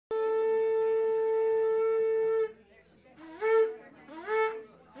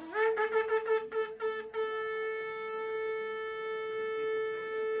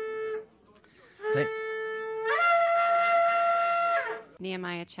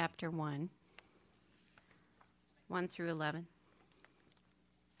Nehemiah chapter 1, 1 through 11.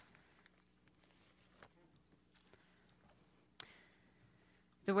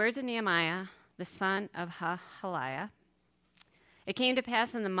 The words of Nehemiah, the son of Hachaliah. It came to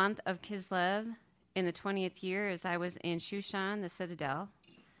pass in the month of Kislev, in the 20th year, as I was in Shushan, the citadel,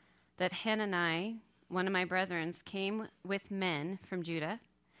 that Hanani, one of my brethren, came with men from Judah.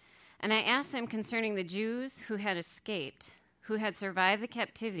 And I asked them concerning the Jews who had escaped, who had survived the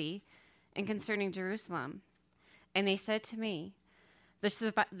captivity, and concerning Jerusalem. And they said to me,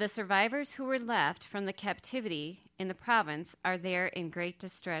 the survivors who were left from the captivity in the province are there in great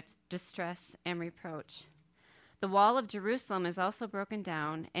distress and reproach. The wall of Jerusalem is also broken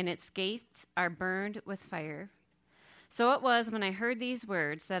down, and its gates are burned with fire. So it was when I heard these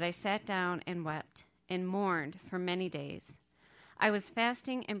words that I sat down and wept and mourned for many days. I was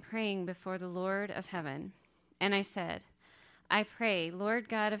fasting and praying before the Lord of heaven, and I said, I pray, Lord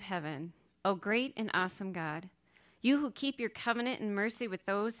God of heaven, O great and awesome God, you who keep your covenant and mercy with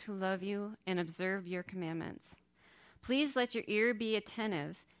those who love you and observe your commandments. Please let your ear be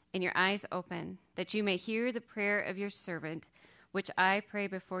attentive and your eyes open, that you may hear the prayer of your servant, which I pray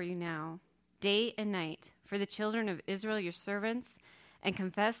before you now, day and night, for the children of Israel, your servants, and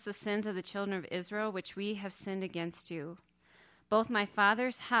confess the sins of the children of Israel, which we have sinned against you. Both my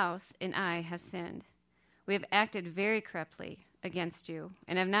father's house and I have sinned. We have acted very corruptly against you,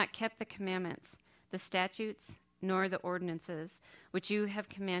 and have not kept the commandments, the statutes, nor the ordinances, which you have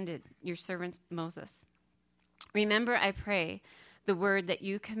commanded your servant Moses. Remember, I pray, the word that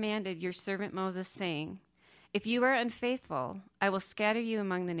you commanded your servant Moses, saying, if you are unfaithful, I will scatter you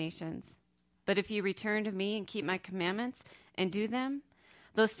among the nations. But if you return to me and keep my commandments and do them,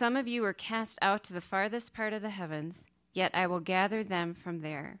 though some of you are cast out to the farthest part of the heavens, yet I will gather them from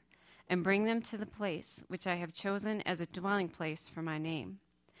there and bring them to the place which I have chosen as a dwelling place for my name.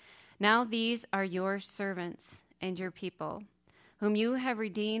 Now these are your servants and your people, whom you have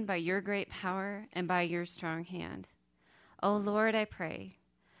redeemed by your great power and by your strong hand. O Lord, I pray,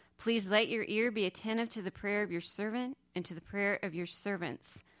 please let your ear be attentive to the prayer of your servant and to the prayer of your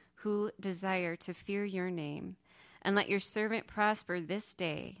servants who desire to fear your name. And let your servant prosper this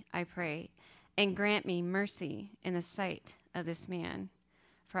day, I pray, and grant me mercy in the sight of this man,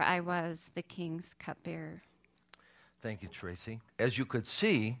 for I was the king's cupbearer. Thank you, Tracy. As you could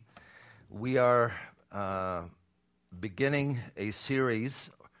see, we are beginning a series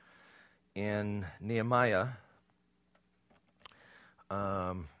in Nehemiah.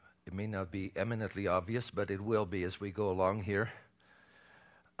 It may not be eminently obvious, but it will be as we go along here.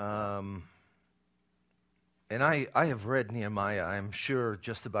 And I have read Nehemiah. I'm sure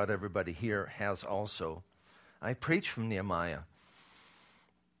just about everybody here has also. I preach from Nehemiah.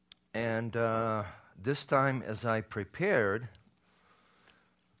 And this time as I prepared,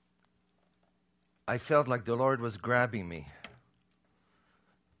 I felt like the Lord was grabbing me.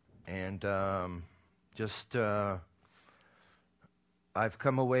 And I've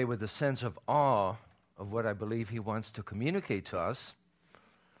come away with a sense of awe of what I believe He wants to communicate to us.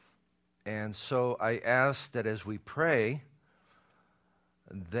 And so I ask that as we pray,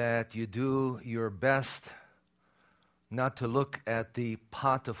 that you do your best not to look at the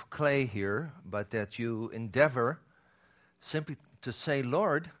pot of clay here, but that you endeavor simply to say,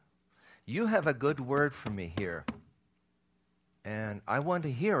 Lord, you have a good word for me here. And I want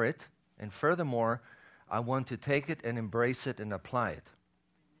to hear it, and furthermore, I want to take it and embrace it and apply it.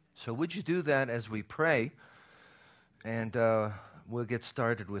 So would you do that as we pray? And we'll get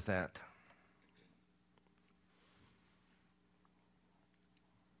started with that.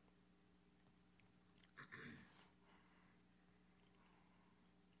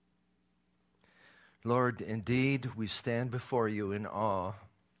 Lord, indeed, we stand before you in awe.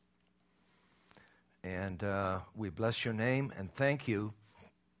 And we bless your name and thank you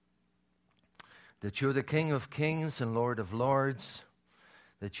that you're the King of kings and Lord of lords,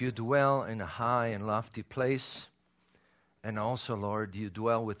 that you dwell in a high and lofty place, and also, Lord, you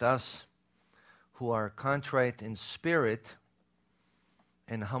dwell with us who are contrite in spirit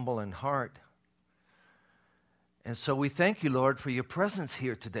and humble in heart. And so we thank you, Lord, for your presence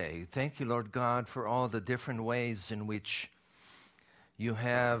here today. Thank you, Lord God, for all the different ways in which you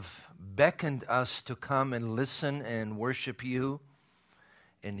have beckoned us to come and listen and worship you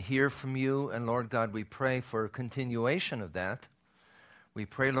and hear from you. And Lord God, we pray for a continuation of that. We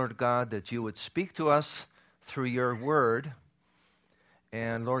pray, Lord God, that you would speak to us through your word.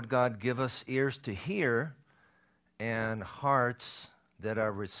 And Lord God, give us ears to hear and hearts that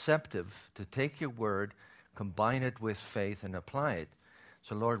are receptive to take your word, combine it with faith, and apply it.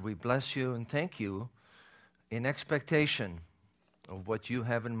 So Lord, we bless you and thank you in expectation of what you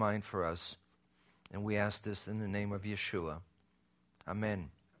have in mind for us. And we ask this in the name of Yeshua. Amen.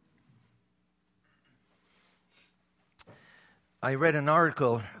 I read an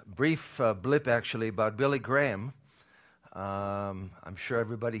article, brief blip actually, about Billy Graham. I'm sure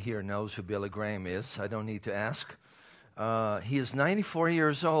everybody here knows who Billy Graham is. I don't need to ask. He is 94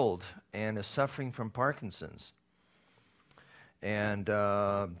 years old and is suffering from Parkinson's. And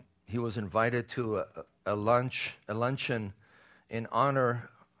he was invited to a luncheon in honor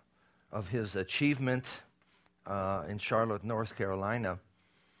of his achievement in Charlotte, North Carolina.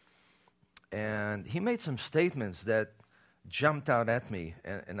 And he made some statements that jumped out at me,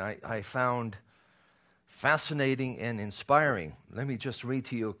 and I found fascinating and inspiring. Let me just read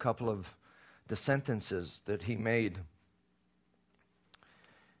to you a couple of the sentences that he made.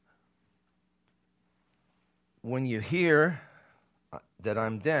 When you hear that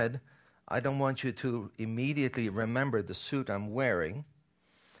I'm dead, I don't want you to immediately remember the suit I'm wearing.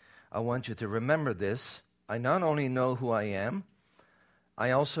 I want you to remember this. I not only know who I am,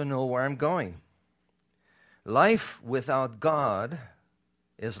 I also know where I'm going. Life without God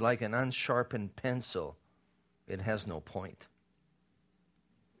is like an unsharpened pencil. It has no point.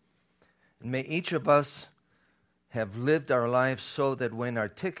 And may each of us have lived our lives so that when our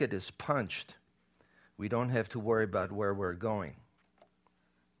ticket is punched, we don't have to worry about where we're going.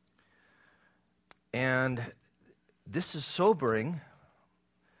 And this is sobering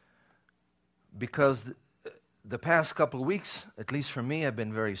because the past couple of weeks, at least for me, have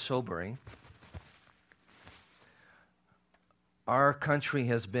been very sobering. Our country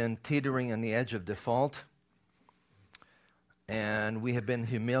has been teetering on the edge of default, and we have been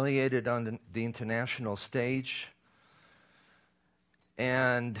humiliated on the international stage.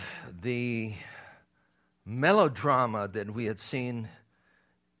 And the melodrama that we had seen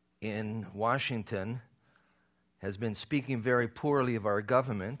in Washington has been speaking very poorly of our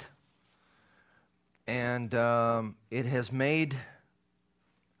government. And it has made,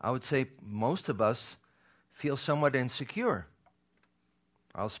 I would say, most of us feel somewhat insecure.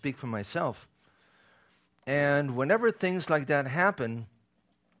 I'll speak for myself. And whenever things like that happen,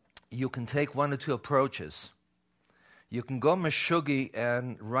 you can take one or two approaches. You can go Meshuggah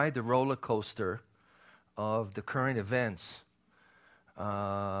and ride the roller coaster of the current events.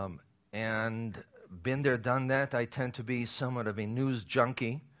 And been there, done that. I tend to be somewhat of a news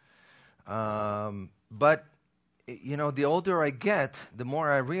junkie. But, you know, the older I get, the more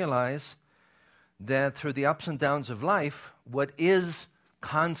I realize that through the ups and downs of life, what is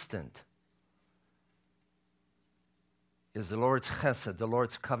constant is the Lord's chesed, the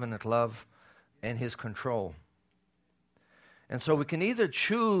Lord's covenant love, and His control. And so we can either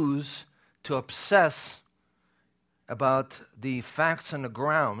choose to obsess about the facts on the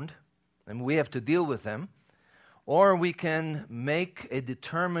ground, and we have to deal with them, or we can make a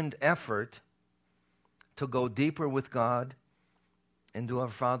determined effort to go deeper with God and do our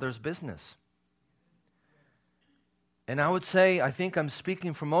Father's business. And I would say, I think I'm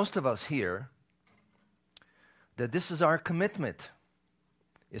speaking for most of us here, that this is our commitment,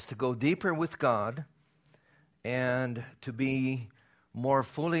 is to go deeper with God and to be more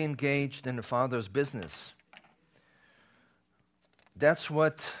fully engaged in the Father's business. That's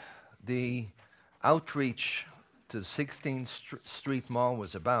what the outreach to 16th Street Mall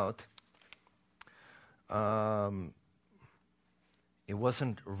was about. It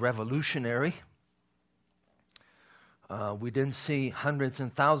wasn't revolutionary. We didn't see hundreds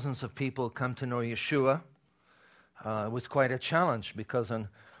and thousands of people come to know Yeshua. It was quite a challenge because on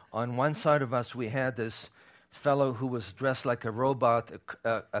one side of us we had this fellow who was dressed like a robot,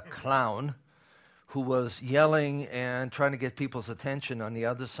 a clown, who was yelling and trying to get people's attention. On the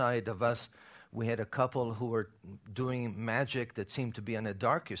other side of us, we had a couple who were doing magic that seemed to be on the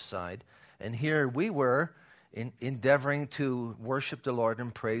darker side. And here we were endeavoring to worship the Lord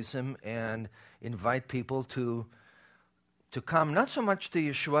and praise Him and invite people to come, not so much to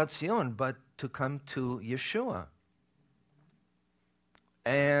Yeshua Tzion, but to come to Yeshua.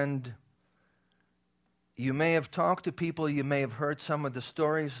 And you may have talked to people, you may have heard some of the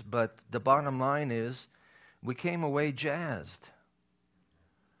stories, but the bottom line is we came away jazzed.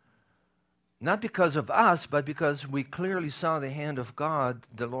 Not because of us, but because we clearly saw the hand of God.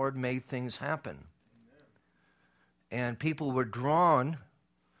 The Lord made things happen. Amen. And people were drawn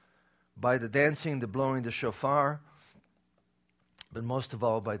by the dancing, the blowing the shofar, but most of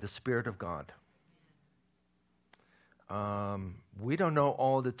all by the Spirit of God. We don't know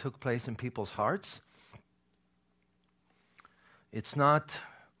all that took place in people's hearts. It's not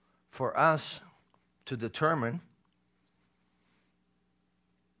for us to determine.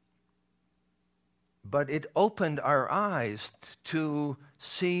 but it opened our eyes to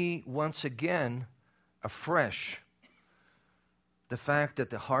see once again afresh the fact that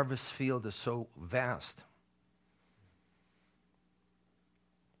the harvest field is so vast.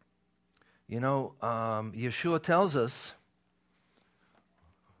 You know, Yeshua tells us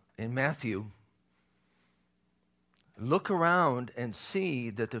in Matthew, look around and see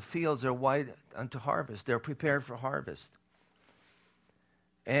that the fields are white unto harvest. They're prepared for harvest.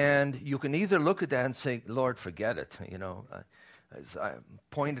 And you can either look at that and say, Lord, forget it. You know, as I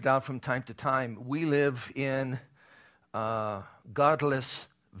pointed out from time to time, we live in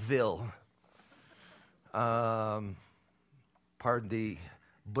godlessville. Pardon the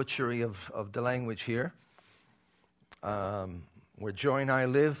butchery of the language here. Where Joy and I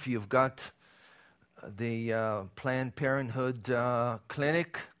live, you've got the Planned Parenthood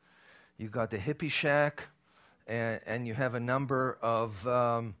clinic, you've got the hippie shack, and you have a number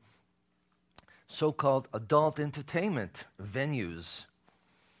of so-called adult entertainment venues.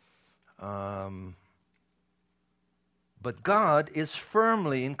 But God is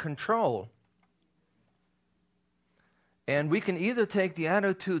firmly in control. And we can either take the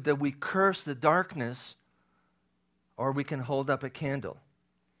attitude that we curse the darkness, or we can hold up a candle.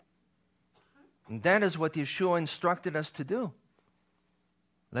 And that is what Yeshua instructed us to do.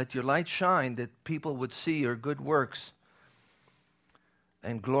 Let your light shine that people would see your good works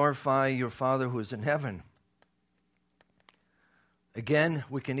and glorify your Father who is in heaven. Again,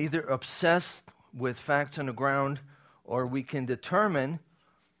 we can either obsess with facts on the ground, or we can determine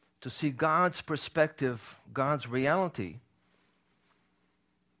to see God's perspective, God's reality,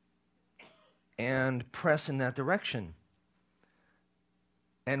 and press in that direction.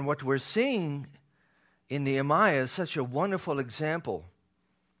 And what we're seeing in Nehemiah is such a wonderful example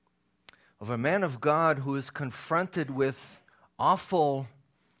of a man of God who is confronted with awful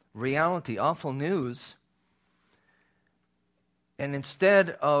reality, awful news, and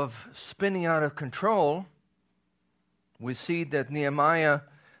instead of spinning out of control, we see that Nehemiah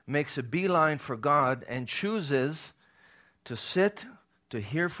makes a beeline for God and chooses to sit, to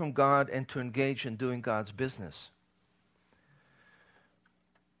hear from God, and to engage in doing God's business.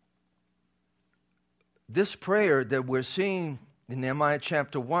 This prayer that we're seeing in Nehemiah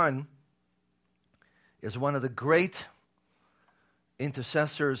chapter 1 is one of the great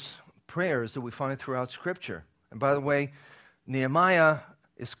intercessors' prayers that we find throughout Scripture. And by the way, Nehemiah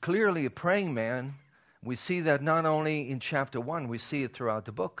is clearly a praying man. We see that not only in chapter 1, we see it throughout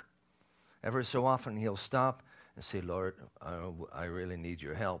the book. Ever so often he'll stop and say, Lord, I really need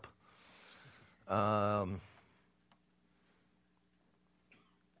your help.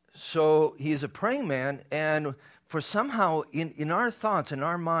 So he's a praying man, and for somehow in our thoughts, in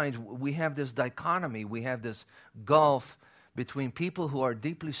our minds, we have this dichotomy, we have this gulf between people who are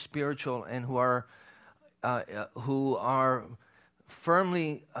deeply spiritual and who are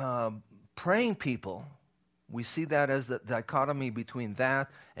firmly praying people. We see that as the dichotomy between that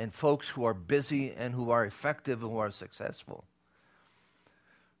and folks who are busy and who are effective and who are successful.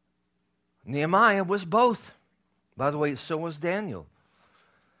 Nehemiah was both. By the way, so was Daniel.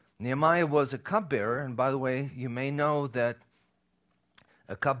 Nehemiah was a cupbearer, and by the way, you may know that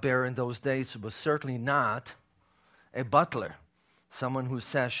a cupbearer in those days was certainly not a butler, someone who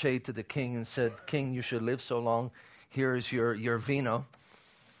sashayed to the king and said, King, you should live so long, here is your vino.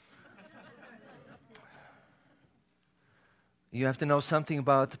 You have to know something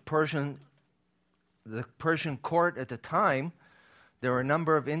about the Persian court at the time. There were a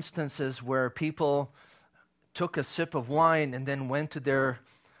number of instances where people took a sip of wine and then went to their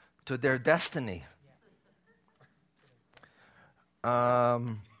destiny.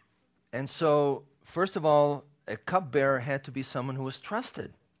 And so, first of all, a cupbearer had to be someone who was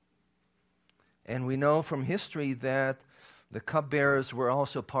trusted. And we know from history that the cupbearers were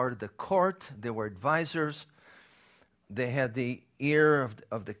also part of the court. They were advisors. They had the ear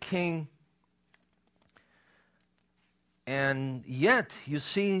of the king. And yet, you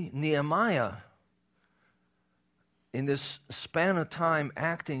see Nehemiah in this span of time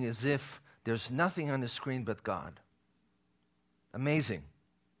acting as if there's nothing on the screen but God. Amazing.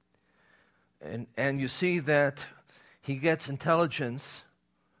 And you see that he gets intelligence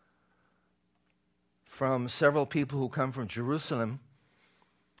from several people who come from Jerusalem.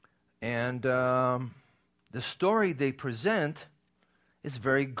 And the story they present is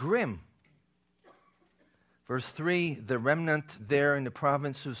very grim. Verse 3, the remnant there in the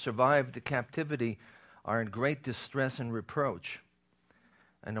province who survived the captivity are in great distress and reproach.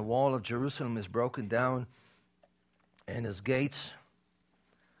 And the wall of Jerusalem is broken down, and its gates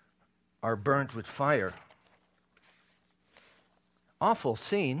are burnt with fire. Awful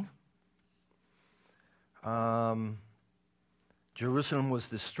scene. Jerusalem was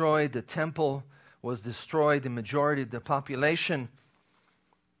destroyed, the temple was destroyed, the majority of the population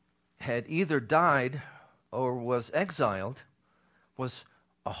had either died or was exiled, was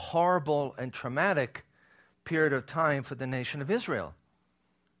a horrible and traumatic period of time for the nation of Israel.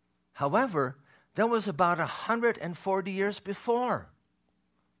 However, that was about 140 years before,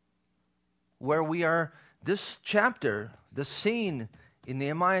 where we are, this chapter, the scene in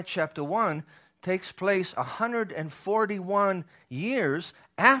Nehemiah chapter 1, takes place 141 years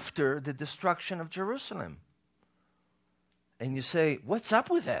after the destruction of Jerusalem. And you say, what's up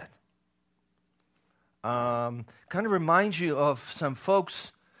with that? Kind of reminds you of some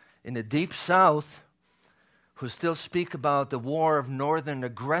folks in the Deep South who still speak about the war of northern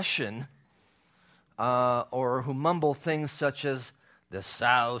aggression, or who mumble things such as, the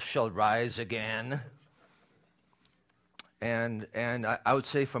South shall rise again. And I would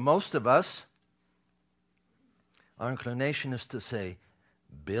say for most of us, our inclination is to say,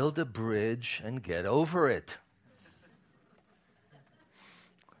 build a bridge and get over it.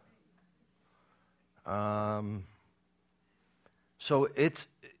 So it's,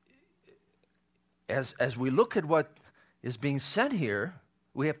 as we look at what is being said here,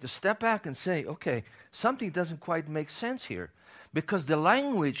 we have to step back and say, okay, something doesn't quite make sense here. Because the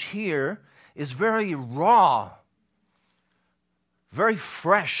language here is very raw, very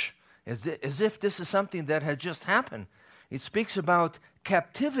fresh, as if this is something that had just happened. It speaks about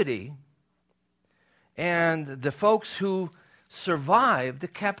captivity and the folks who survived the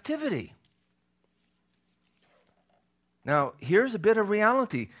captivity. Now, here's a bit of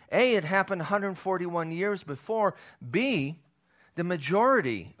reality. A, it happened 141 years before. B, the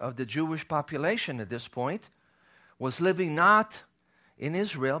majority of the Jewish population at this point was living not in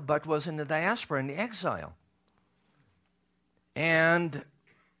Israel, but was in the diaspora, in the exile. And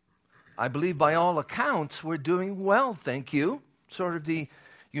I believe by all accounts, we're doing well, thank you. Sort of the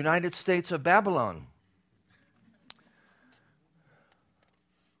United States of Babylon.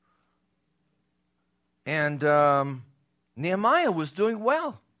 And Nehemiah was doing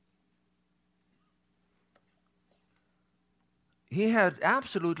well. He had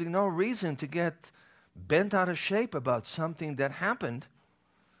absolutely no reason to get bent out of shape about something that happened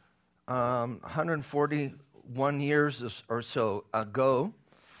 141 years or so ago.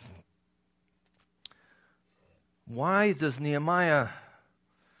 Why does Nehemiah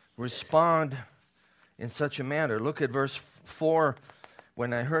respond in such a manner? Look at verse 4.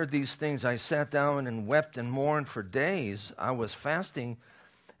 When I heard these things, I sat down and wept and mourned for days. I was fasting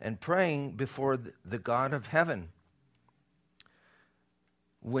and praying before the God of heaven.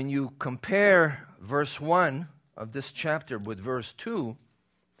 When you compare verse 1 of this chapter with verse 2,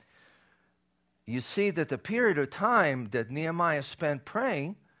 you see that the period of time that Nehemiah spent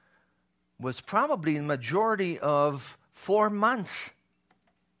praying was probably the majority of 4 months.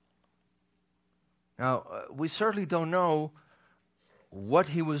 Now, we certainly don't know what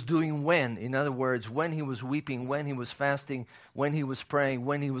he was doing when. In other words, when he was weeping, when he was fasting, when he was praying,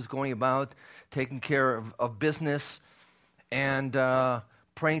 when he was going about taking care of business and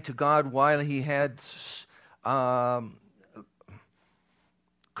praying to God while he had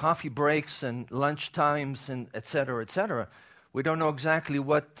coffee breaks and lunch times and et cetera, et cetera. We don't know exactly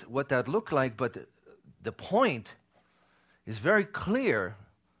what that looked like, but the point is very clear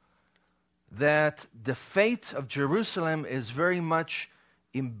that the fate of Jerusalem is very much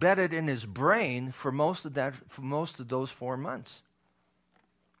embedded in his brain for most of those 4 months.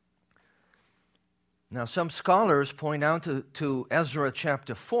 Now, some scholars point out to Ezra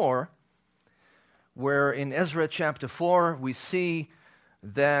chapter 4, where in Ezra chapter 4 we see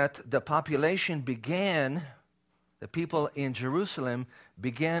that the population began, the people in Jerusalem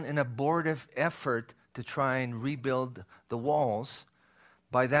began an abortive effort to try and rebuild the walls.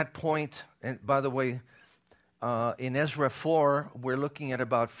 By that point, and by the way, in Ezra 4, we're looking at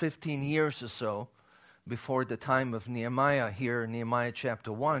about 15 years or so before the time of Nehemiah here in Nehemiah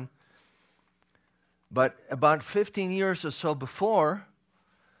chapter 1. But about 15 years or so before,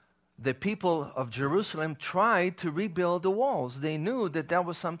 the people of Jerusalem tried to rebuild the walls. They knew that that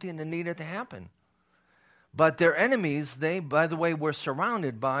was something that needed to happen. But their enemies, they, by the way, were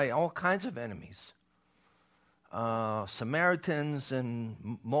surrounded by all kinds of enemies. Samaritans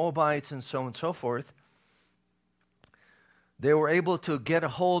and Moabites and so on and so forth. They were able to get a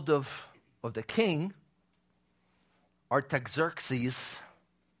hold of the king, Artaxerxes,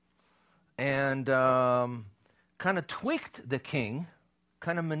 and kind of tweaked the king,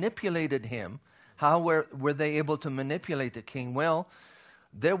 kind of manipulated him. How were they able to manipulate the king? Well,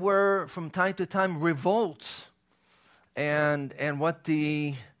 there were from time to time revolts, and what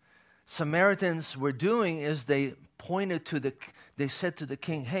the Samaritans were doing is they said to the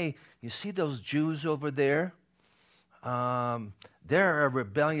king, hey, you see those Jews over there? They're a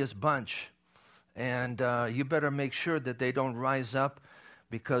rebellious bunch. And you better make sure that they don't rise up,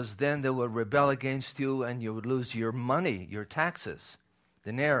 because then they will rebel against you and you would lose your money, your taxes,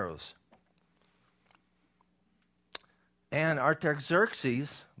 dineros. And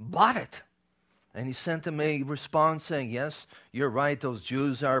Artaxerxes bought it. And he sent them a response saying, yes, you're right, those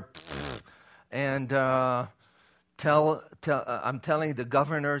Jews are... And I'm telling the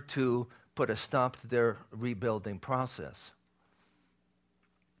governor to put a stop to their rebuilding process.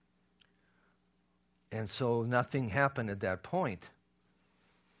 And so nothing happened at that point.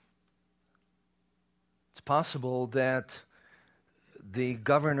 It's possible that the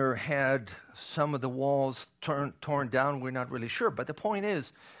governor had some of the walls torn down. We're not really sure. But the point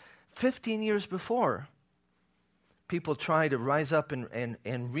is, 15 years before, people tried to rise up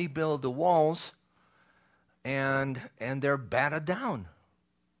and rebuild the walls, and they're battered down.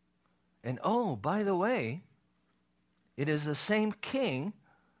 And oh, by the way, it is the same king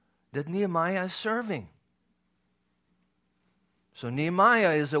that Nehemiah is serving. So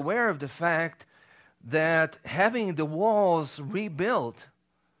Nehemiah is aware of the fact that having the walls rebuilt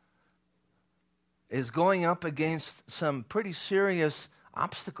is going up against some pretty serious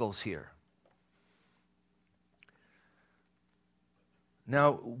obstacles here.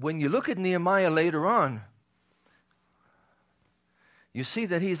 Now, when you look at Nehemiah later on, you see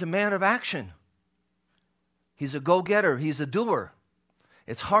that he's a man of action. He's a go-getter. He's a doer.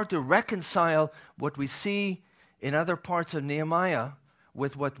 It's hard to reconcile what we see in other parts of Nehemiah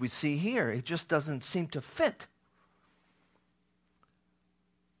with what we see here. It just doesn't seem to fit.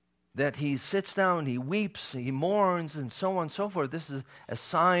 That he sits down, he weeps, he mourns, and so on and so forth. This is a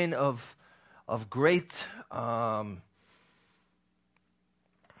sign of great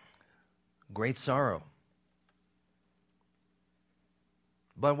great sorrow.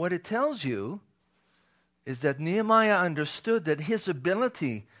 But what it tells you is that Nehemiah understood that his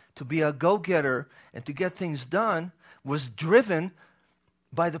ability to be a go-getter and to get things done was driven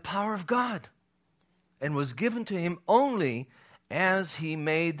by the power of God and was given to him only as he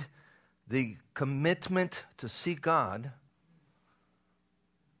made the commitment to seek God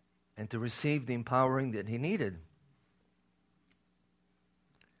and to receive the empowering that he needed.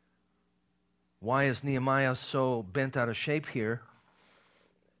 Why is Nehemiah so bent out of shape here?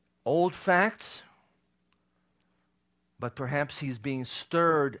 Old facts, but perhaps he's being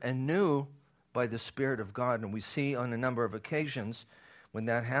stirred anew by the Spirit of God, and we see on a number of occasions when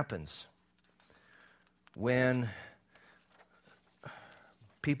that happens. When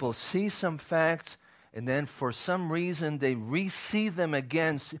people see some facts and then for some reason they re-see them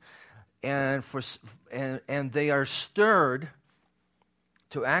again, and they are stirred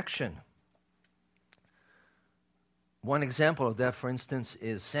to action. One example of that, for instance,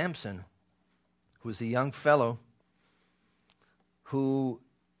 is Samson, who's a young fellow who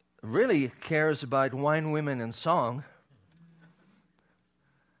really cares about wine, women, and song.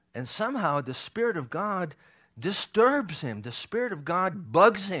 And somehow the Spirit of God disturbs him. The Spirit of God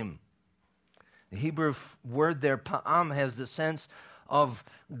bugs him. The Hebrew word there, pa'am, has the sense of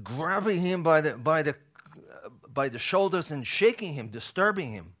grabbing him by the shoulders and shaking him,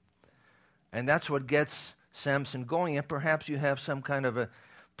 disturbing him. And that's what gets Samson going. And perhaps you have some kind of a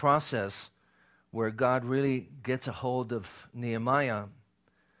process where God really gets a hold of Nehemiah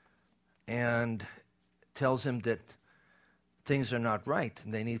and tells him that things are not right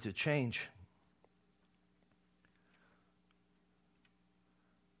and they need to change.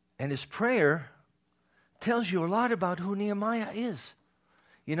 And his prayer tells you a lot about who Nehemiah is.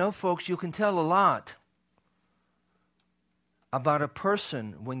 You know, folks, you can tell a lot about a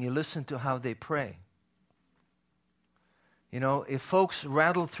person when you listen to how they pray. You know, if folks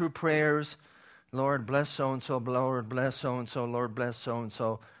rattle through prayers, Lord, bless so-and-so, Lord, bless so-and-so, Lord, bless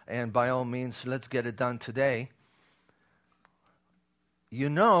so-and-so, and by all means, let's get it done today, you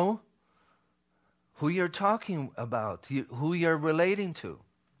know who you're talking about, who you're relating to.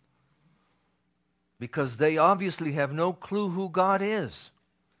 Because they obviously have no clue who God is.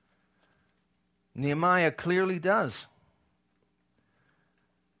 Nehemiah clearly does.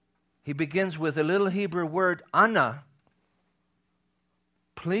 He begins with a little Hebrew word, Anna.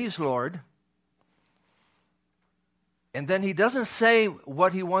 Please, Lord. And then he doesn't say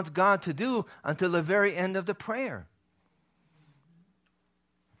what he wants God to do until the very end of the prayer.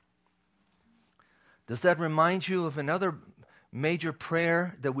 Does that remind you of another major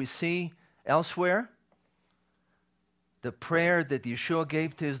prayer that we see elsewhere? The prayer that Yeshua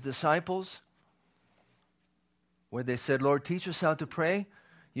gave to his disciples, where they said, Lord, teach us how to pray.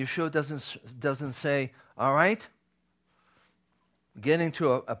 Yeshua doesn't say, all right, get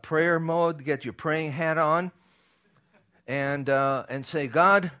into a prayer mode, get your praying hat on, and say,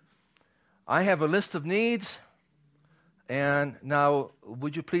 God, I have a list of needs, and now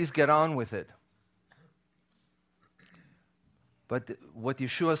would you please get on with it? But what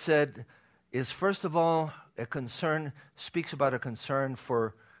Yeshua said is, first of all, speaks about a concern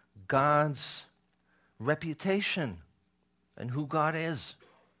for God's reputation and who God is.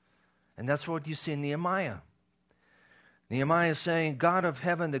 And that's what you see in Nehemiah. Nehemiah is saying, God of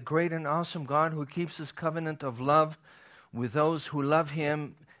heaven, the great and awesome God who keeps his covenant of love with those who love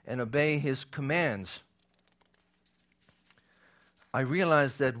him and obey his commands. I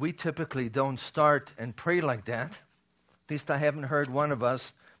realize that we typically don't start and pray like that. At least I haven't heard one of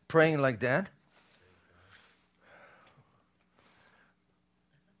us praying like that.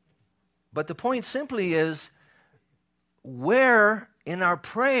 But the point simply is, where in our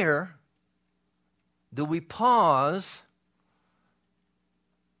prayer do we pause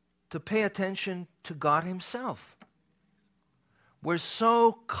to pay attention to God himself? We're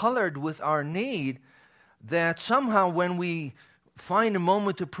so colored with our need that somehow when we find a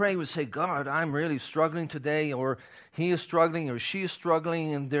moment to pray, we say, God, I'm really struggling today, or he is struggling, or she is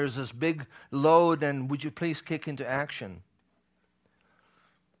struggling, and there's this big load, and would you please kick into action?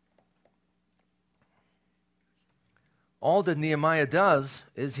 All that Nehemiah does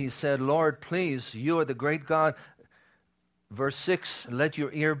is he said, Lord, please, you are the great God. Verse 6, let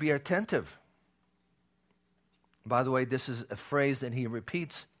your ear be attentive. By the way, this is a phrase that he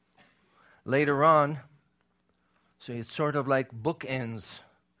repeats later on. So it's sort of like bookends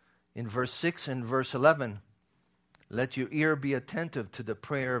in verse 6 and verse 11. Let your ear be attentive to the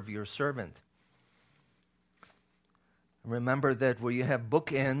prayer of your servant. Remember that where you have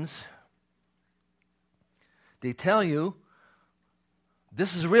bookends, they tell you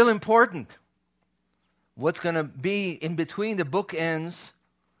this is real important. What's going to be in between the bookends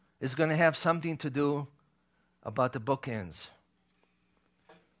is going to have something to do about the bookends.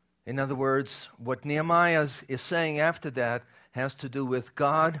 In other words, what Nehemiah is saying after that has to do with,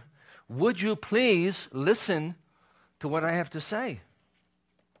 God, would you please listen to what I have to say?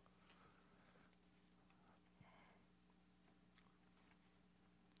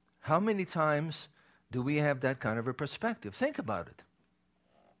 How many times do we have that kind of a perspective? Think about it.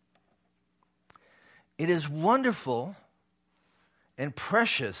 It is wonderful and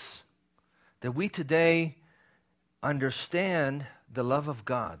precious that we today understand the love of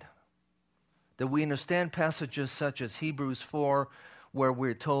God, that we understand passages such as Hebrews 4, where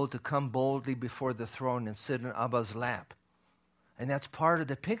we're told to come boldly before the throne and sit in Abba's lap. And that's part of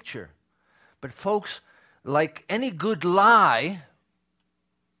the picture. But folks, like any good lie,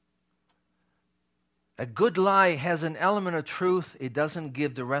 a good lie has an element of truth. It doesn't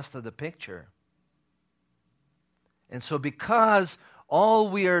give the rest of the picture. And so because all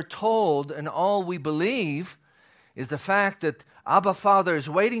we are told and all we believe is the fact that Abba Father is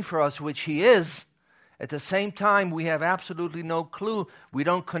waiting for us, which he is, at the same time we have absolutely no clue. We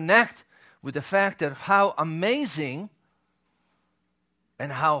don't connect with the fact that how amazing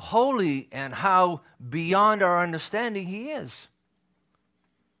and how holy and how beyond our understanding he is.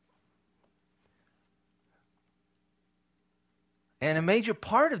 And a major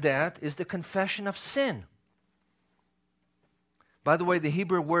part of that is the confession of sin. By the way, the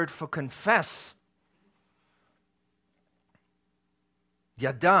Hebrew word for confess,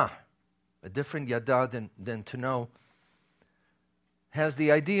 yada, a different yada than to know, has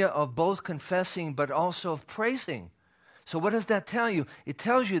the idea of both confessing but also of praising. So what does that tell you? It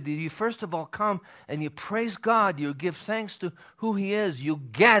tells you that you first of all come and you praise God, you give thanks to who he is, you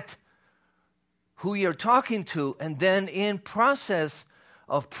get who you're talking to, and then in process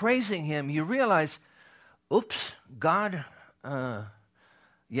of praising him, you realize, oops, God,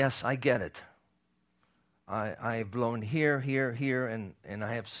 yes, I get it. I've blown here, and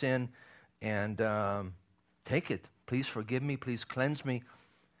I have sinned, and take it. Please forgive me, please cleanse me,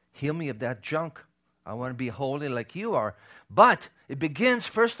 heal me of that junk. I want to be holy like you are. But it begins,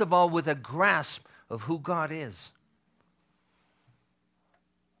 first of all, with a grasp of who God is.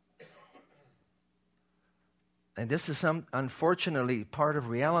 And this is unfortunately part of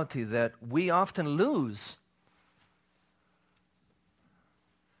reality that we often lose.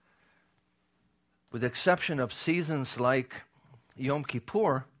 With the exception of seasons like Yom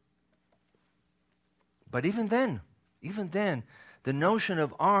Kippur. But even then, the notion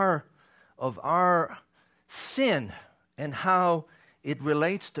of our sin and how it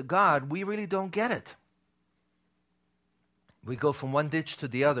relates to God, we really don't get it. We go from one ditch to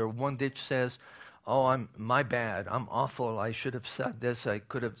the other. One ditch says, oh, my bad, I'm awful, I should have said this, I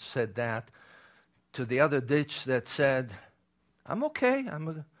could have said that, to the other ditch that said, I'm okay,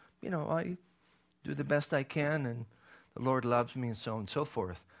 I do the best I can, and the Lord loves me, and so on and so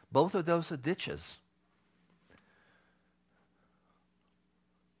forth. Both of those are ditches.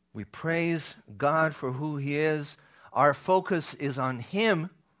 We praise God for who He is. Our focus is on Him.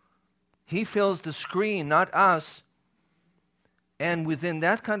 He fills the screen, not us. And within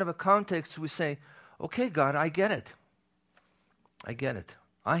that kind of a context, we say, okay, God, I get it. I get it.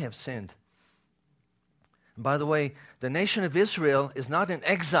 I have sinned. And by the way, the nation of Israel is not in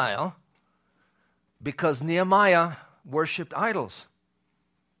exile because Nehemiah worshipped idols.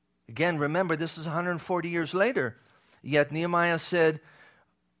 Again, remember, this is 140 years later. Yet Nehemiah said,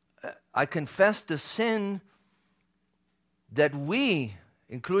 I confess the sin that we,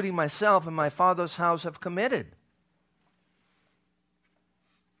 including myself and my father's house, have committed.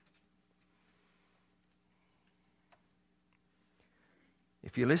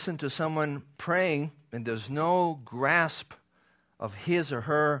 If you listen to someone praying and there's no grasp of his or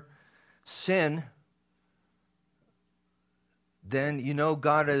her sin, then you know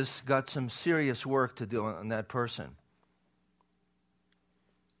God has got some serious work to do on that person.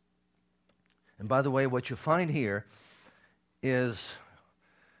 And by the way, what you find here is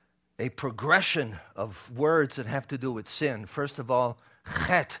a progression of words that have to do with sin. First of all,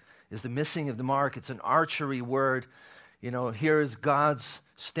 chet is the missing of the mark. It's an archery word. Here is God's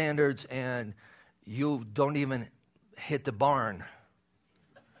standards, and you don't even hit the barn.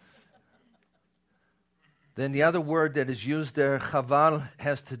 Then the other word that is used there, chaval,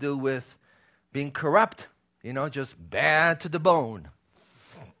 has to do with being corrupt, just bad to the bone.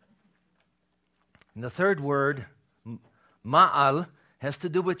 And the third word, ma'al, has to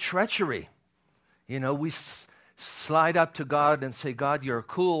do with treachery. We slide up to God and say, God, you're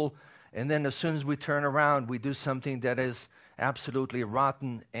cool. And then as soon as we turn around, we do something that is absolutely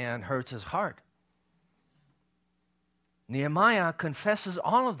rotten and hurts His heart. Nehemiah confesses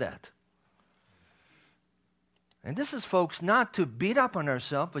all of that. And this is, folks, not to beat up on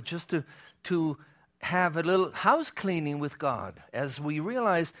ourselves, but just to have a little house cleaning with God. As we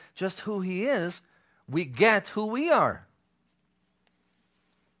realize just who He is, we get who we are.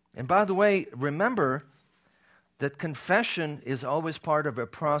 And by the way, remember that confession is always part of a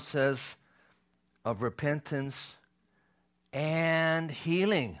process of repentance and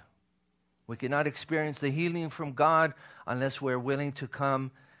healing. We cannot experience the healing from God unless we're willing to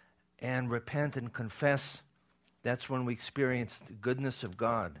come and repent and confess. That's when we experience the goodness of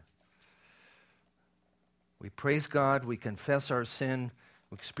God. We praise God, we confess our sin,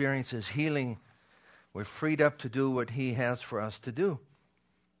 we experience His healing. We're freed up to do what He has for us to do.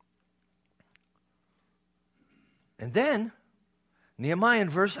 And then, Nehemiah in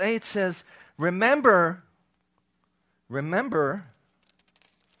verse 8 says, remember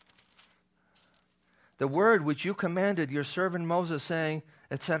the word which you commanded your servant Moses, saying,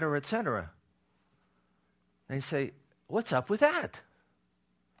 etc., etc. They say, what's up with that?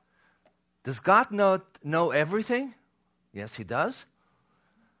 Does God not know everything? Yes, He does.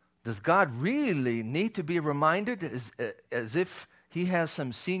 Does God really need to be reminded as if He has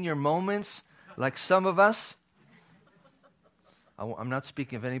some senior moments like some of us? I'm not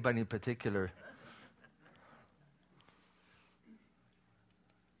speaking of anybody in particular.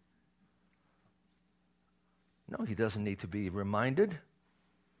 No, He doesn't need to be reminded.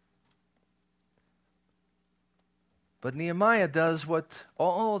 But Nehemiah does what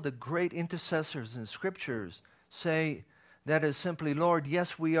all the great intercessors in Scriptures say. That is simply, Lord,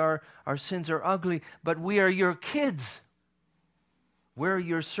 yes, our sins are ugly, but we are your kids. We're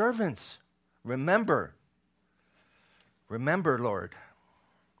your servants. Remember, Lord.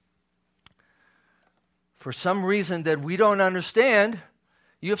 For some reason that we don't understand,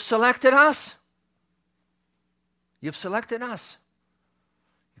 you've selected us. You've selected us.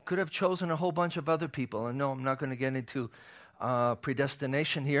 You could have chosen a whole bunch of other people. And no, I'm not going to get into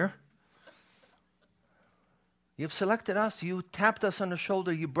predestination here. You've selected us. You tapped us on the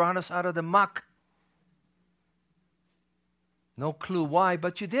shoulder. You brought us out of the muck. No clue why,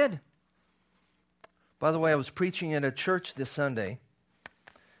 but you did. By the way, I was preaching at a church this Sunday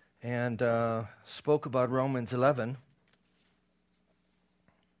and spoke about Romans 11.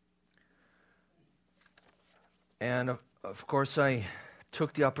 And of course, I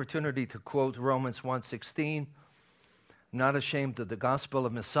took the opportunity to quote Romans 1:16. Not ashamed of the gospel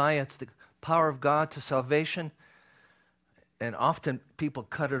of Messiah. It's the power of God to salvation. And often people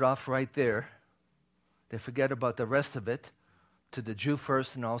cut it off right there. They forget about the rest of it, to the Jew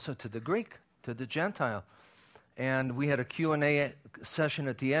first and also to the Greek, to the Gentile. And we had a Q&A session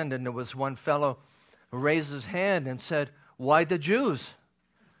at the end, and there was one fellow raised his hand and said, "Why the Jews?"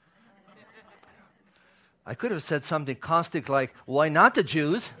 I could have said something caustic like, "Why not the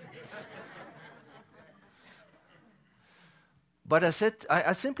Jews?" But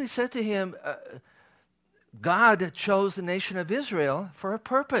I simply said to him, God chose the nation of Israel for a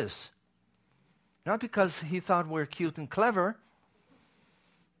purpose. Not because he thought we're cute and clever,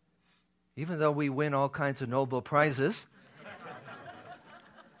 even though we win all kinds of Nobel Prizes.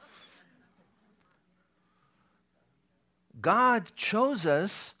 God chose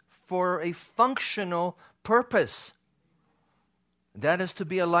us for a functional purpose. That is to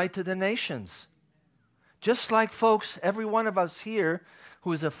be a light to the nations. Just like, folks, every one of us here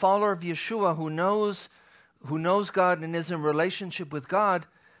who is a follower of Yeshua, who knows God and is in relationship with God,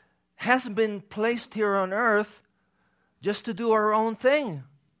 hasn't been placed here on earth just to do our own thing,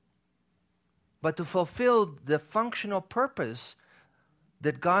 but to fulfill the functional purpose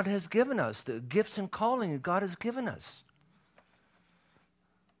that God has given us, the gifts and calling that God has given us.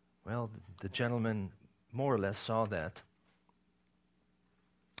 Well, the gentleman more or less saw that.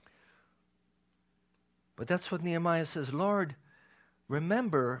 But that's what Nehemiah says, "Lord,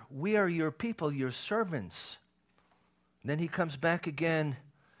 remember, we are your people, your servants." Then he comes back again,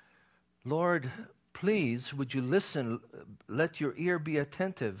 "Lord, please, would you listen, let your ear be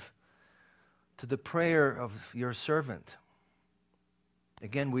attentive to the prayer of your servant."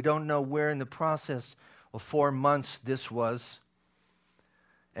 Again, we don't know where in the process of 4 months this was.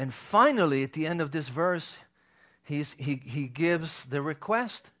 And finally, at the end of this verse, he gives the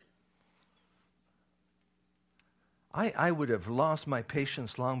request. I would have lost my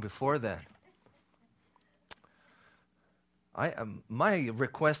patience long before that. My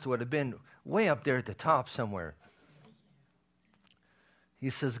request would have been way up there at the top somewhere. He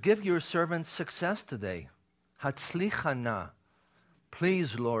says, "Give your servant success today. Hatzlichana.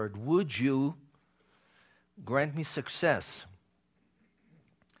 Please, Lord, would you grant me success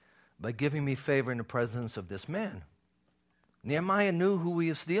by giving me favor in the presence of this man?" Nehemiah knew who he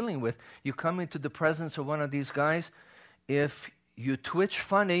was dealing with. You come into the presence of one of these guys, if you twitch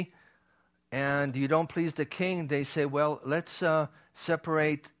funny and you don't please the king, they say, "Well, let's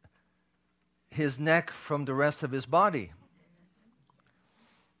separate his neck from the rest of his body."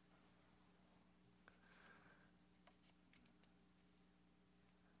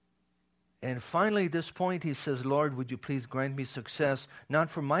 And finally, at this point, he says, "Lord, would you please grant me success, not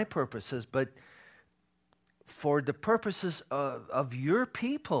for my purposes, but for the purposes of your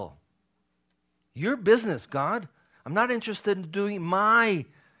people, your business, God. I'm not interested in doing my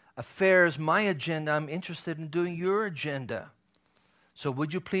affairs, my agenda. I'm interested in doing your agenda. So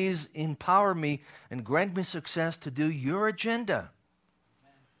would you please empower me and grant me success to do your agenda?"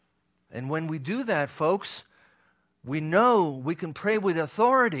 And when we do that, folks, we know we can pray with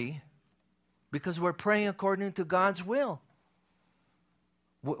authority because we're praying according to God's will.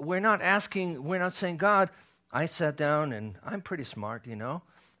 We're not saying, "God, I sat down and I'm pretty smart,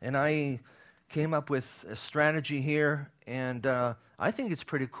 and I came up with a strategy here, and I think it's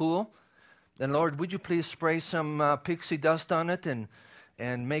pretty cool. And Lord, would you please spray some pixie dust on it and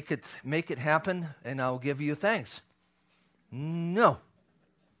make it happen, and I'll give you thanks." No.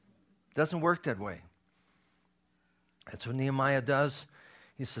 Doesn't work that way. That's what Nehemiah does.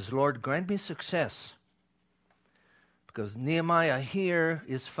 He says, "Lord, grant me success." Because Nehemiah here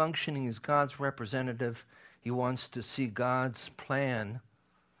is functioning as God's representative. He wants to see God's plan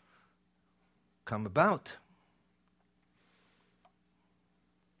come about.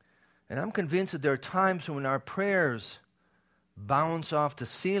 And I'm convinced that there are times when our prayers bounce off the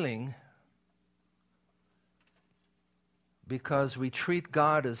ceiling because we treat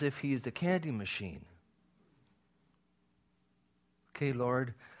God as if He is the candy machine. Okay,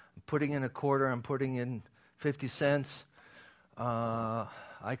 Lord, I'm putting in a quarter, I'm putting in 50 cents. I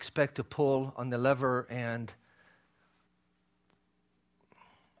expect to pull on the lever and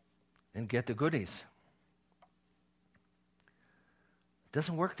get the goodies. It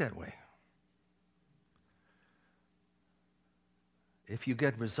doesn't work that way. If you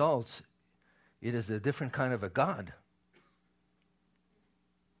get results, it is a different kind of a God.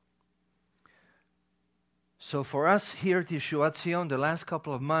 So for us here at Yeshuat Zion, the last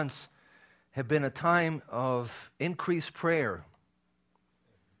couple of months have been a time of increased prayer.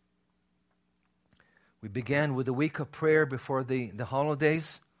 We began with a week of prayer before the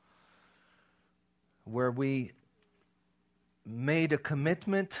holidays, where we made a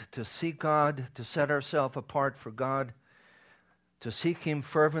commitment to seek God, to set ourselves apart for God, to seek Him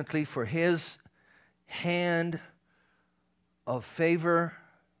fervently for His hand of favor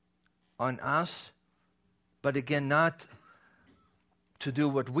on us, but again, not to do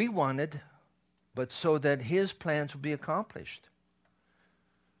what we wanted, but so that His plans will be accomplished.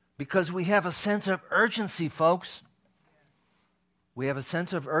 Because we have a sense of urgency, folks. We have a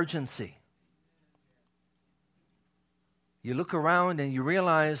sense of urgency. You look around and you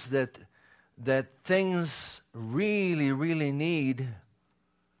realize that things really, really need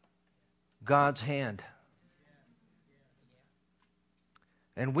God's hand.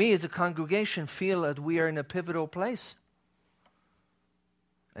 And we as a congregation feel that we are in a pivotal place.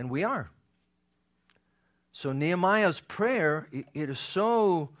 And we are. So Nehemiah's prayer, it is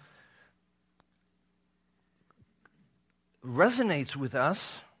so resonates with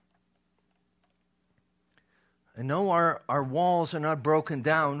us. I know our walls are not broken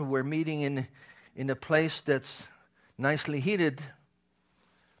down. We're meeting in a place that's nicely heated,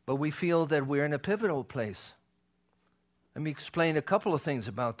 but we feel that we're in a pivotal place. Let me explain a couple of things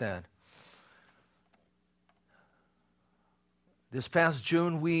about that. This past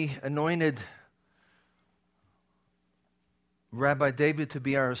June, we anointed Rabbi David to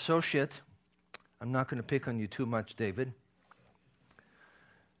be our associate. I'm not going to pick on you too much, David.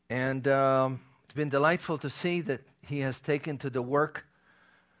 And it's been delightful to see that he has taken to the work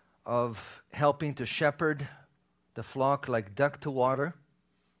of helping to shepherd the flock like duck to water.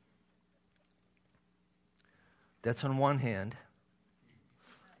 That's on one hand.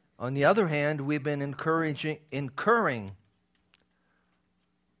 On the other hand, we've been incurring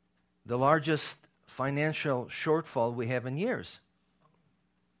the largest financial shortfall we have in years.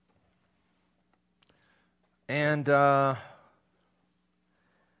 And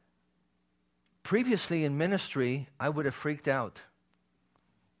previously in ministry, I would have freaked out.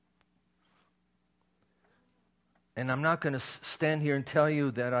 And I'm not going to stand here and tell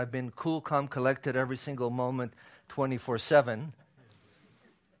you that I've been cool, calm, collected every single moment, 24/7.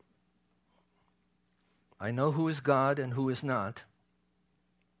 I know who is God and who is not.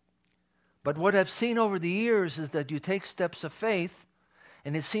 But what I've seen over the years is that you take steps of faith,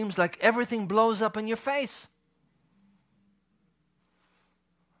 and it seems like everything blows up in your face.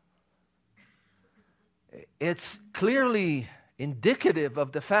 It's clearly indicative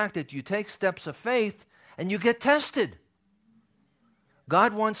of the fact that you take steps of faith and you get tested.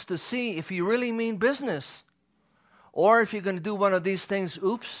 God wants to see if you really mean business, or if you're going to do one of these things,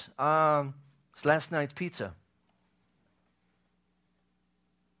 oops, it's last night's pizza.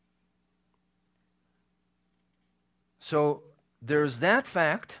 So there's that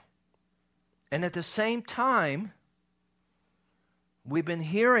fact, and at the same time, we've been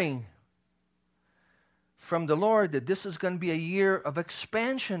hearing from the Lord that this is going to be a year of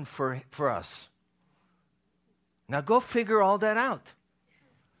expansion for us. Now go figure all that out.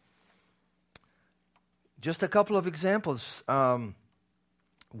 Just a couple of examples. When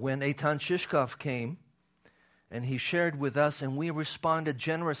Eitan Shishkov came, and he shared with us, and we responded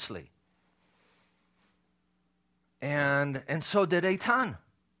generously. And so did Eitan.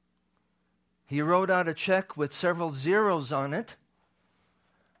 He wrote out a check with several zeros on it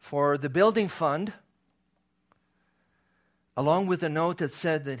for the building fund, along with a note that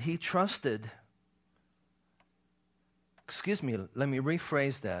said that he trusted, let me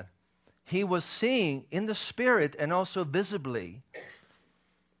rephrase that. He was seeing in the spirit and also visibly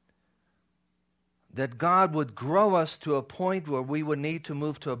that God would grow us to a point where we would need to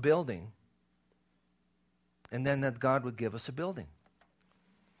move to a building, and then that God would give us a building.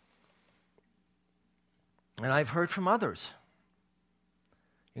 And I've heard from others,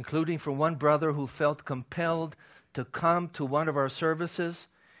 including from one brother who felt compelled to come to one of our services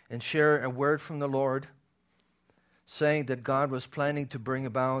and share a word from the Lord, saying that God was planning to bring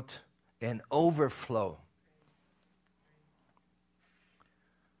about an overflow.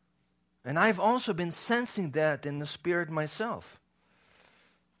 And I've also been sensing that in the Spirit myself.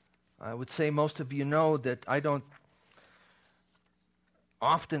 I would say most of you know that I don't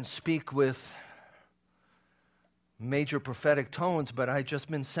often speak with major prophetic tones, but I've just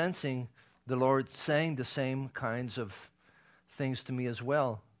been sensing the Lord saying the same kinds of things to me as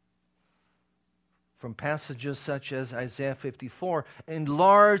well. From passages such as Isaiah 54,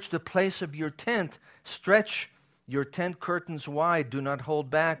 enlarge the place of your tent, stretch your tent curtains wide, do not hold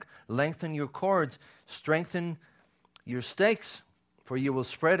back, lengthen your cords, strengthen your stakes, for you will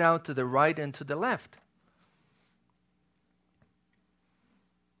spread out to the right and to the left.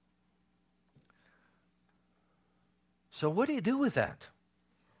 So what do you do with that?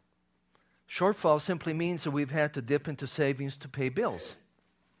 Shortfall simply means that we've had to dip into savings to pay bills.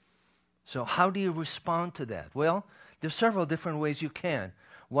 So how do you respond to that? Well, there's several different ways you can.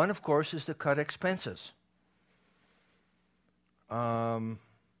 One, of course, is to cut expenses. And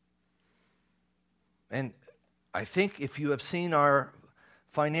I think if you have seen our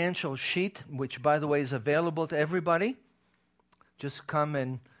financial sheet, which, by the way, is available to everybody. Just come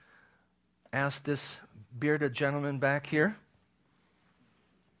and ask this bearded gentleman back here.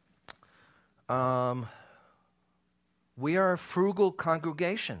 We are a frugal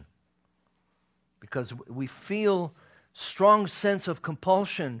congregation because we feel strong sense of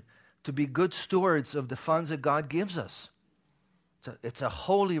compulsion to be good stewards of the funds that God gives us. It's a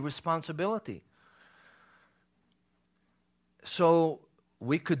holy responsibility. So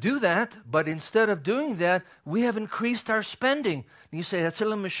we could do that, but instead of doing that, we have increased our spending. And you say, that's a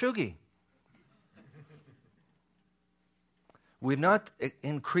little mashugi. We've not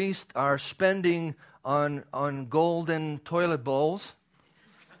increased our spending on golden toilet bowls,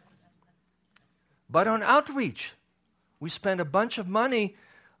 but on outreach. We spend a bunch of money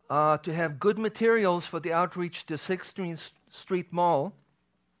to have good materials for the outreach to 6th Street Mall.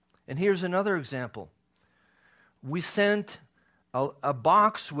 And here's another example. We sent a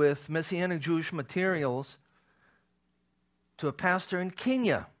box with Messianic Jewish materials to a pastor in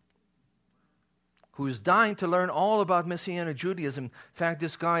Kenya who is dying to learn all about Messianic Judaism. In fact,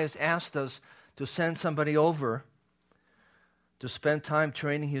 this guy has asked us to send somebody over to spend time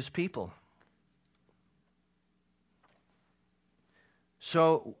training his people.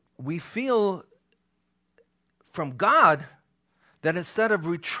 So we feel from God that instead of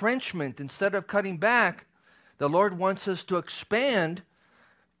retrenchment, instead of cutting back, the Lord wants us to expand,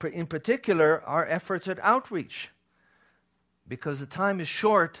 in particular, our efforts at outreach, because the time is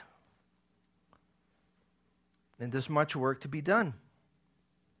short and there's much work to be done.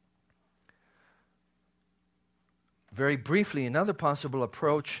 Very briefly, another possible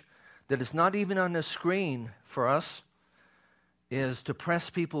approach that is not even on the screen for us is to press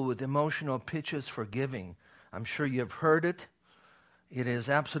people with emotional pitches for giving. I'm sure you've heard it. It is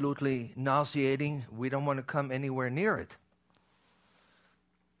absolutely nauseating. We don't want to come anywhere near it.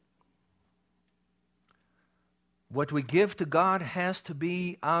 What we give to God has to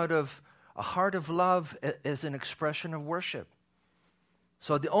be out of a heart of love as an expression of worship.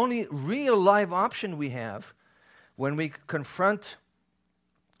 So the only real live option we have when we confront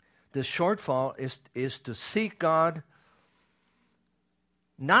this shortfall is to seek God,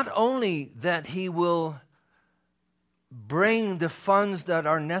 not only that He will bring the funds that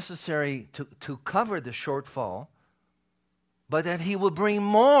are necessary to cover the shortfall, but that He will bring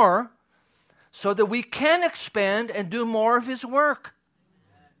more so that we can expand and do more of His work.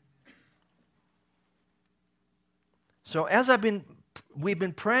 So as we've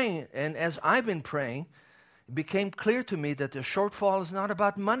been praying, and as I've been praying, it became clear to me that the shortfall is not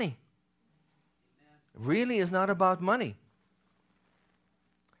about money. It really is not about money.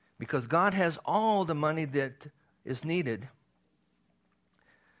 Because God has all the money that is needed.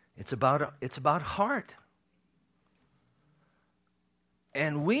 It's about heart.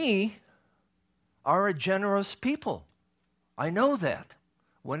 And we are a generous people. I know that.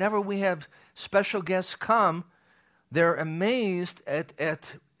 Whenever we have special guests come, they're amazed at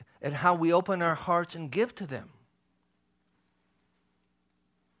how we open our hearts and give to them.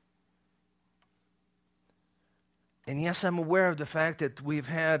 And yes, I'm aware of the fact that we've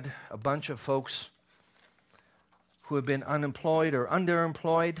had a bunch of folks who have been unemployed or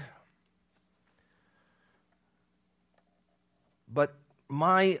underemployed. But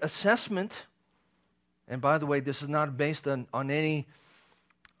my assessment, and by the way, this is not based on any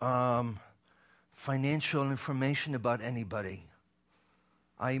financial information about anybody.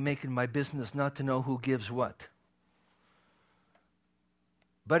 I make it my business not to know who gives what.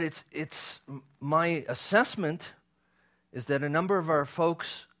 But it's my assessment is that a number of our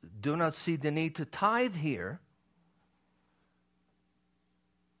folks do not see the need to tithe here,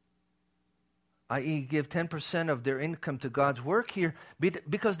 i.e. give 10% of their income to God's work here,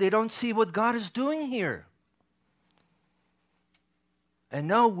 because they don't see what God is doing here. And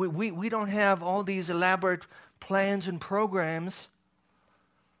no, we don't have all these elaborate plans and programs.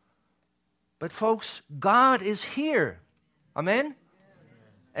 But folks, God is here. Amen?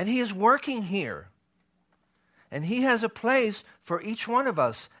 And He is working here. And He has a place for each one of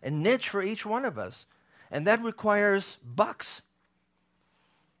us, a niche for each one of us. And that requires bucks.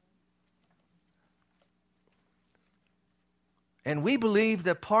 And we believe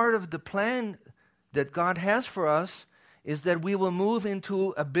that part of the plan that God has for us is that we will move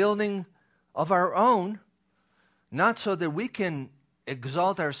into a building of our own, not so that we can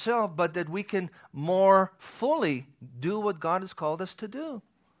exalt ourselves, but that we can more fully do what God has called us to do.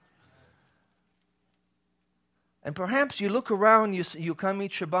 And perhaps you look around, you come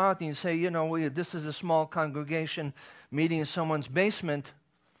each Shabbat and you say, this is a small congregation meeting in someone's basement,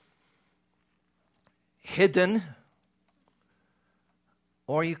 hidden,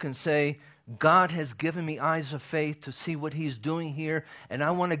 Or you can say, God has given me eyes of faith to see what He's doing here, and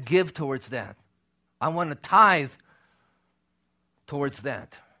I want to give towards that. I want to tithe towards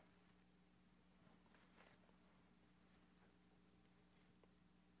that.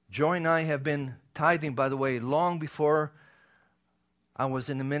 Joy and I have been tithing, by the way, long before I was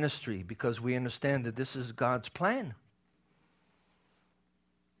in the ministry, because we understand that this is God's plan.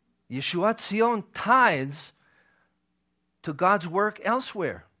 Yeshuat Zion tithes to God's work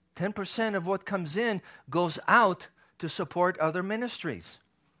elsewhere. 10% of what comes in goes out to support other ministries.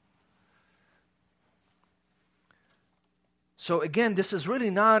 So again, this is really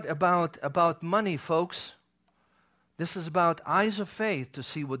not about money, folks. This is about eyes of faith to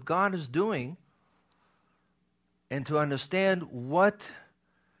see what God is doing and to understand what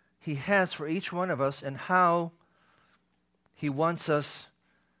He has for each one of us and how He wants us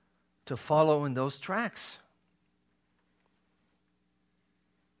to follow in those tracks.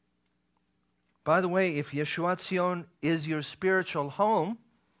 By the way, if Yeshuat Zion is your spiritual home,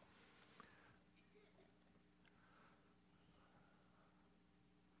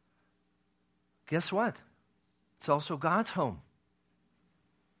 guess what? It's also God's home.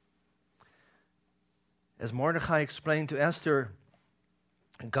 As Mordechai explained to Esther,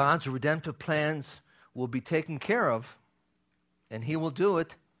 God's redemptive plans will be taken care of, and He will do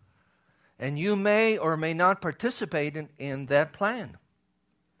it, and you may or may not participate in that plan.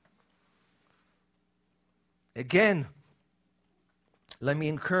 Again, let me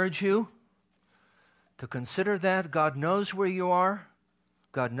encourage you to consider that. God knows where you are.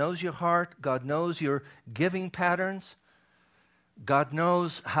 God knows your heart. God knows your giving patterns. God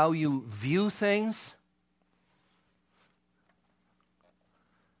knows how you view things.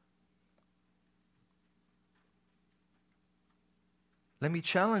 Let me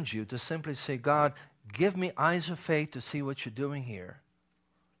challenge you to simply say, God, give me eyes of faith to see what you're doing here.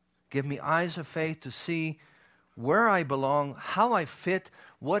 Give me eyes of faith to see where I belong, how I fit,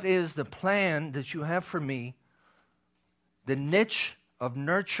 what is the plan that you have for me, the niche of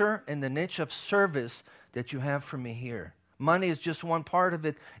nurture and the niche of service that you have for me here. Money is just one part of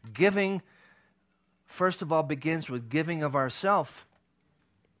it. Giving, first of all, begins with giving of ourselves.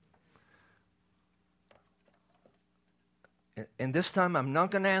 And this time, I'm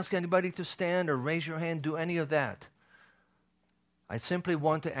not going to ask anybody to stand or raise your hand, do any of that. I simply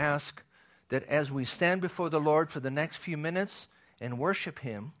want to ask that as we stand before the Lord for the next few minutes and worship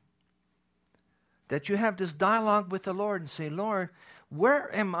Him, that you have this dialogue with the Lord and say, Lord,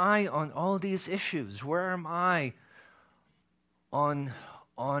 where am I on all these issues? Where am I on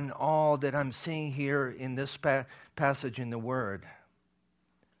all that I'm seeing here in this passage in the Word?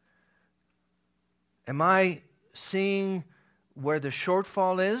 Am I seeing where the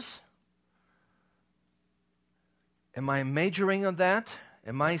shortfall is? Am I majoring on that?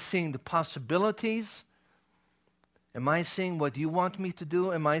 Am I seeing the possibilities? Am I seeing what you want me to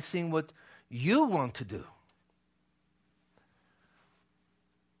do? Am I seeing what you want to do?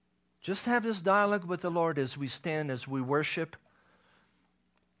 Just have this dialogue with the Lord as we stand, as we worship,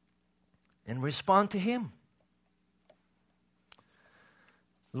 and respond to Him.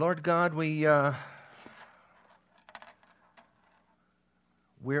 Lord God, we're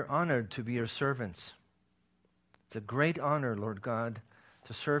honored to be your servants. It's a great honor, Lord God,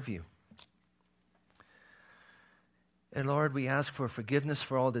 to serve you. And Lord, we ask for forgiveness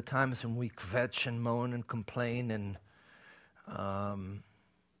for all the times when we kvetch and moan and complain and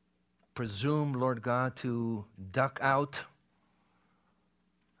presume, Lord God, to duck out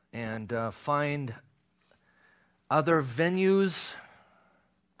and find other venues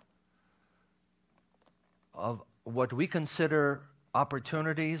of what we consider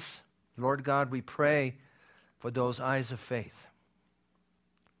opportunities. Lord God, we pray for those eyes of faith.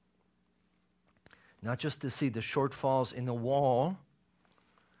 Not just to see the shortfalls in the wall,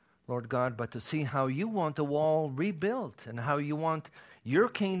 Lord God, but to see how you want the wall rebuilt and how you want your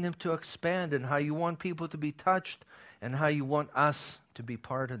kingdom to expand and how you want people to be touched and how you want us to be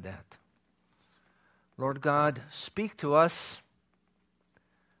part of that. Lord God, speak to us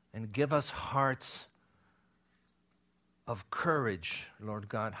and give us hearts of courage, Lord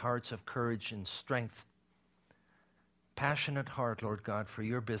God, hearts of courage and strength. Passionate heart, Lord God, for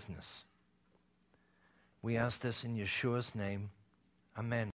your business. We ask this in Yeshua's name. Amen.